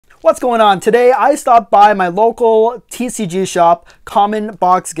What's going on? Today I stopped by my local TCG shop, Common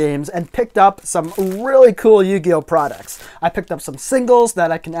Box Games, and picked up some really cool Yu-Gi-Oh products. I picked up some singles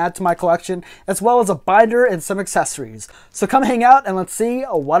that I can add to my collection, as well as a binder and some accessories. So come hang out and let's see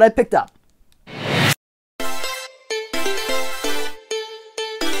what I picked up.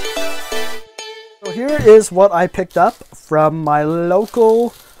 So here is what I picked up from my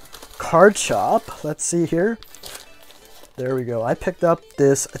local card shop. Let's see here. There we go. I picked up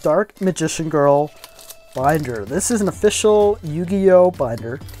this Dark Magician Girl binder. This is an official Yu-Gi-Oh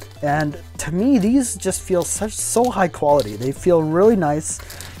binder, and to me these just feel so high quality. They feel really nice.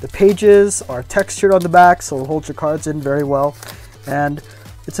 The pages are textured on the back, so it'll hold your cards in very well, and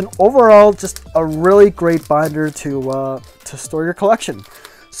it's an overall just a really great binder to store your collection.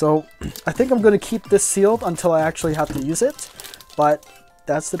 So I think I'm going to keep this sealed until I actually have to use it, but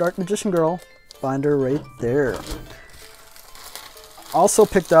that's the Dark Magician Girl binder right there. Also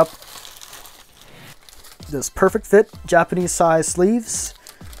picked up this perfect fit Japanese size sleeves.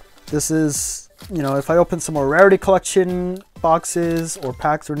 This is, you know, if I open some more rarity collection boxes or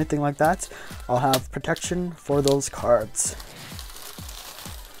packs or anything like that, I'll have protection for those cards.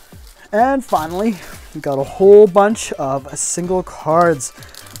 And finally, we got a whole bunch of single cards.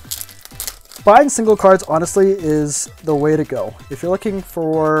 Buying single cards, honestly, is the way to go. If you're looking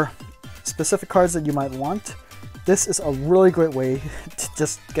for specific cards that you might want, this is a really great way to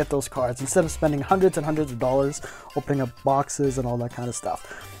just get those cards instead of spending hundreds and hundreds of dollars opening up boxes and all that kind of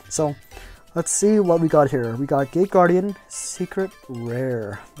stuff. So let's see what we got here. We got Gate Guardian Secret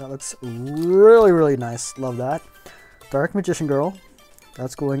Rare. That looks really, really nice. Love that. Dark Magician Girl.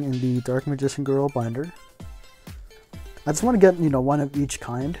 That's going in the Dark Magician Girl binder. I just want to get, you know, one of each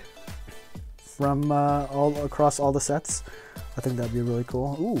kind from all across all the sets. I think that'd be really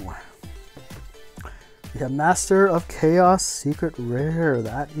cool. Ooh. We have Master of Chaos Secret Rare.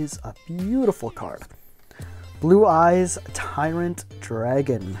 That is a beautiful card. Blue Eyes Tyrant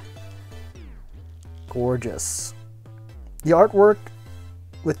Dragon. Gorgeous. The artwork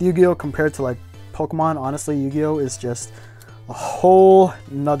with Yu-Gi-Oh compared to like Pokemon, honestly, Yu-Gi-Oh is just a whole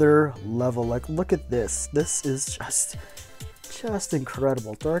nother level. Like, look at this. This is just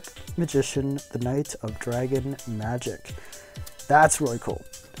incredible. Dark Magician, the Knight of Dragon Magic. That's really cool.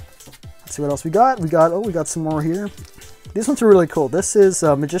 Let's see what else we got. We got some more here. These ones are really cool. This is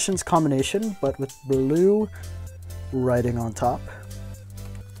Magician's Combination, but with blue writing on top.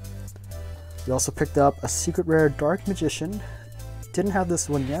 We also picked up a Secret Rare Dark Magician. Didn't have this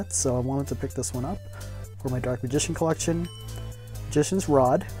one yet, so I wanted to pick this one up for my Dark Magician collection. Magician's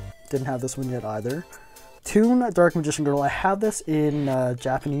Rod. Didn't have this one yet either. Toon Dark Magician Girl. I have this in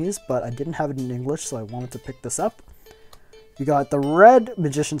Japanese, but I didn't have it in English, so I wanted to pick this up. We got the Red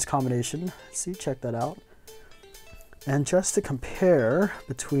Magician's Combination. See, check that out. And just to compare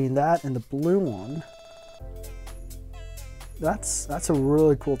between that and the blue one, that's a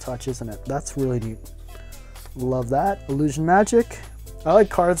really cool touch, isn't it? That's really neat. Love that. Illusion Magic. I like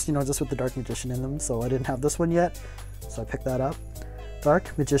cards, you know, just with the Dark Magician in them, so I didn't have this one yet, so I picked that up.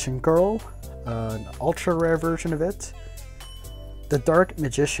 Dark Magician Girl, an ultra rare version of it. The Dark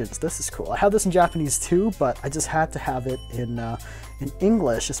Magicians. This is cool. I have this in Japanese too, but I just had to have it in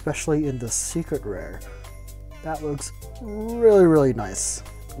English, especially in the Secret Rare. That looks really, really nice.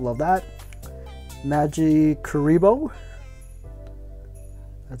 Love that. Magikuribo.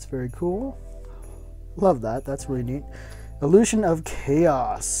 That's very cool. Love that. That's really neat. Illusion of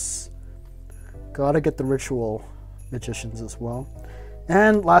Chaos. Gotta get the Ritual Magicians as well.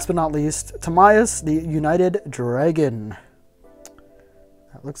 And last but not least, Tamaya's the United Dragon.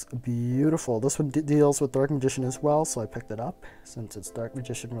 That looks beautiful. This one deals with Dark Magician as well, so I picked it up since it's Dark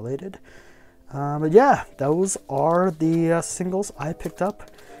Magician related. But yeah, those are the singles I picked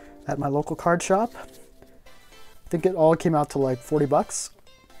up at my local card shop. I think it all came out to like 40 bucks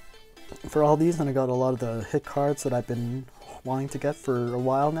for all these, and I got a lot of the hit cards that I've been wanting to get for a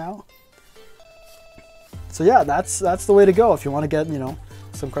while now. So yeah, that's the way to go if you want to get, you know,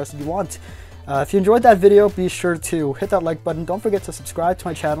 some cards that you want. If you enjoyed that video, be sure to hit that like button. Don't forget to subscribe to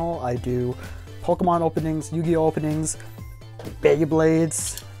my channel. I do Pokemon openings, Yu-Gi-Oh openings,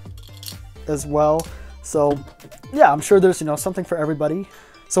 Beyblades as well. So yeah, I'm sure there's, you know, something for everybody.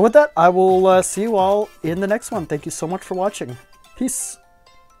 So with that, I will see you all in the next one. Thank you so much for watching. Peace.